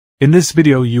In this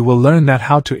video you will learn that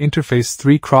how to interface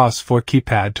 3x4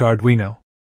 Keypad to Arduino.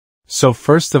 So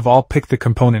first of all, pick the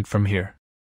component from here.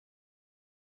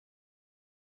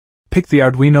 Pick the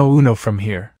Arduino Uno from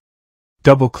here.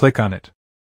 Double-click on it.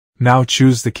 Now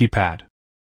choose the keypad.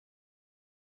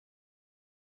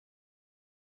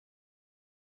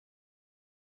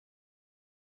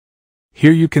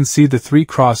 Here you can see the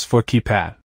 3x4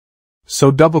 keypad.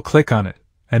 So double-click on it,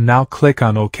 and now click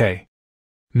on OK.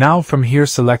 Now from here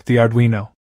select the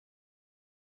Arduino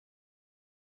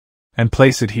and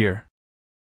place it here.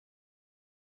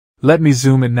 Let me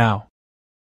zoom it now.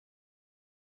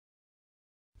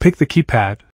 Pick the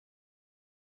keypad,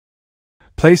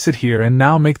 place it here, and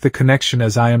now make the connection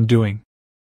as I am doing.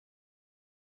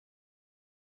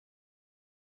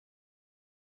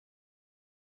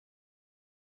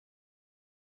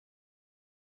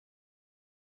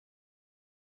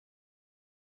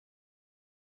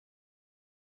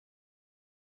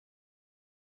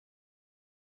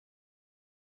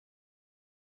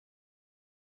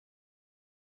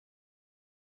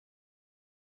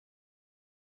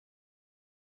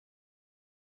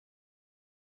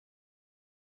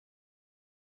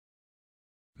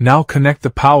 Now connect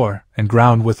the power and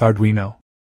ground with Arduino.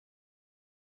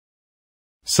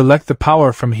 Select the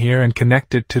power from here and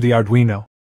connect it to the Arduino.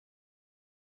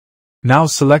 Now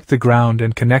select the ground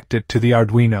and connect it to the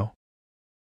Arduino.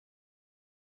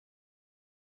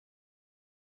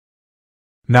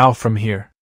 Now from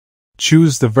here,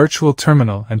 choose the virtual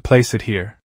terminal and place it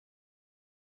here.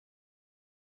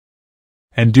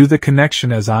 And do the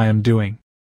connection as I am doing.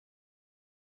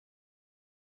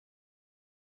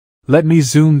 Let me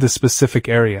zoom the specific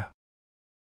area.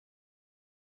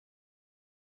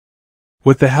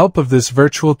 With the help of this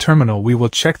virtual terminal we will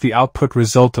check the output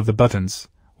result of the buttons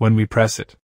when we press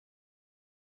it.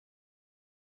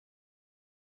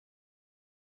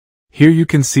 Here you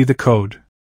can see the code.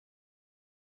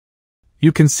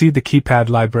 You can see the keypad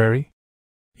library.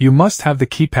 You must have the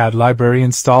keypad library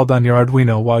installed on your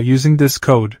Arduino. While using this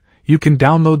code, you can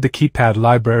download the keypad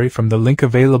library from the link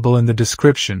available in the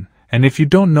description. And if you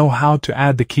don't know how to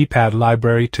add the keypad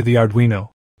library to the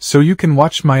Arduino, so you can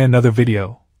watch my another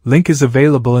video, link is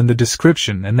available in the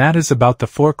description, and that is about the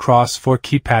 4x4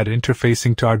 keypad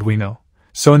interfacing to Arduino.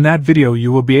 So in that video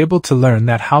you will be able to learn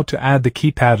that how to add the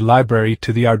keypad library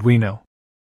to the Arduino.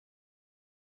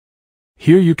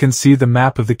 Here you can see the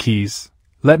map of the keys.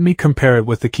 Let me compare it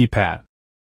with the keypad.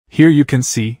 Here you can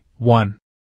see 1,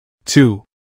 2,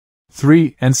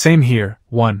 3, and same here,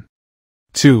 1,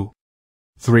 2,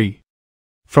 3.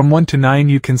 From 1 to 9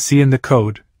 you can see in the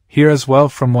code, here as well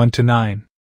from 1 to 9.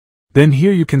 Then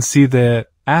here you can see the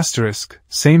asterisk,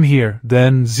 same here,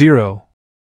 then 0,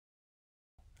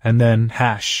 and then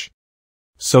hash.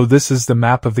 So this is the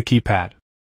map of the keypad.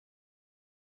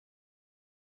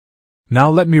 Now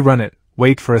let me run it,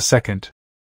 wait for a second.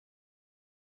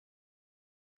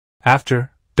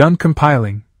 After done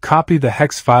compiling, copy the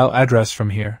hex file address from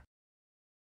here.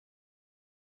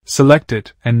 Select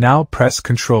it, and now press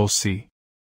Ctrl+C.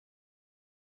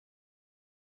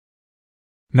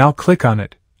 Now click on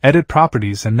it, edit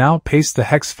properties, and now paste the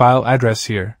hex file address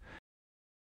here.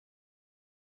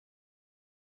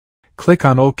 Click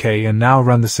on OK and now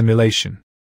run the simulation.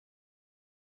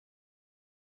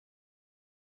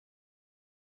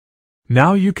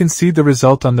 Now you can see the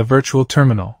result on the virtual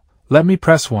terminal. Let me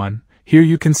press 1, here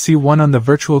you can see 1 on the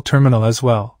virtual terminal as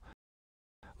well.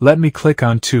 Let me click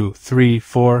on 2, 3,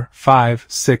 4, 5,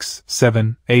 6,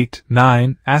 7, 8,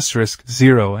 9, asterisk,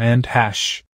 0 and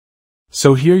hash.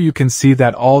 So here you can see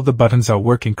that all the buttons are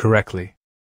working correctly.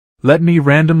 Let me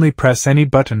randomly press any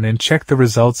button and check the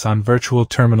results on virtual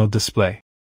terminal display.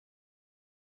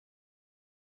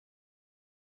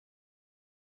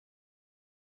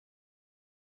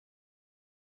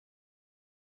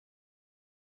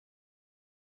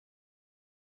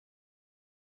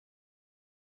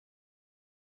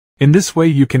 In this way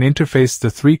you can interface the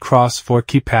 3x4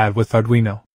 keypad with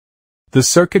Arduino. The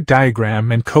circuit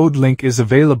diagram and code link is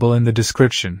available in the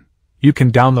description. You can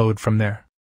download from there.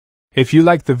 If you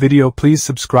like the video, please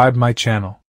subscribe my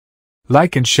channel.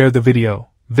 Like and share the video.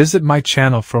 Visit my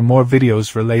channel for more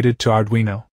videos related to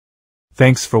Arduino.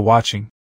 Thanks for watching.